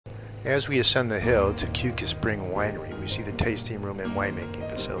As we ascend the hill to Keuka Spring Winery, we see the tasting room and winemaking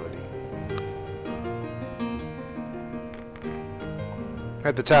facility.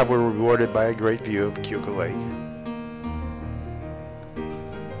 At the top, we're rewarded by a great view of Keuka Lake.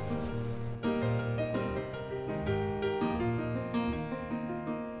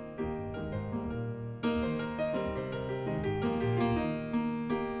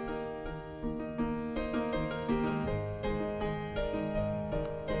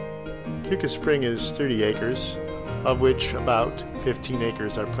 Keuka Spring is 30 acres, of which about 15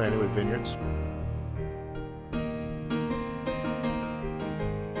 acres are planted with vineyards.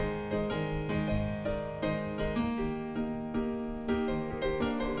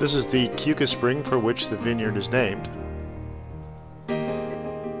 This is the Keuka Spring for which the vineyard is named.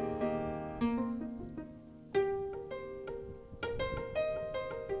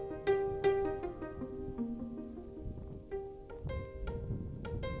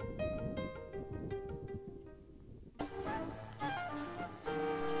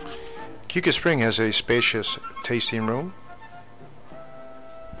 Keuka Spring has a spacious tasting room.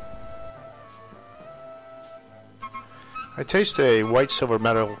 I taste a white silver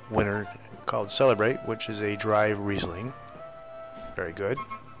medal winner called Celebrate, which is a dry Riesling. Very good.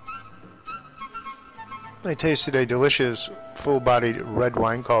 I tasted a delicious full-bodied red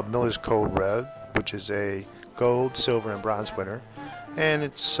wine called Miller's Code Red, which is a gold, silver, and bronze winner. And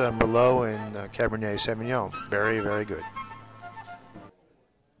it's Merlot and Cabernet Sauvignon. Very, very good.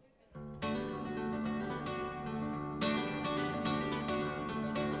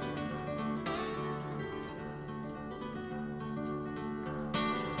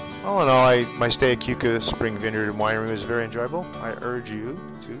 All in all, my stay at Keuka Spring Vineyard and Winery was very enjoyable. I urge you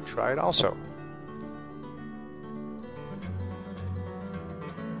to try it also.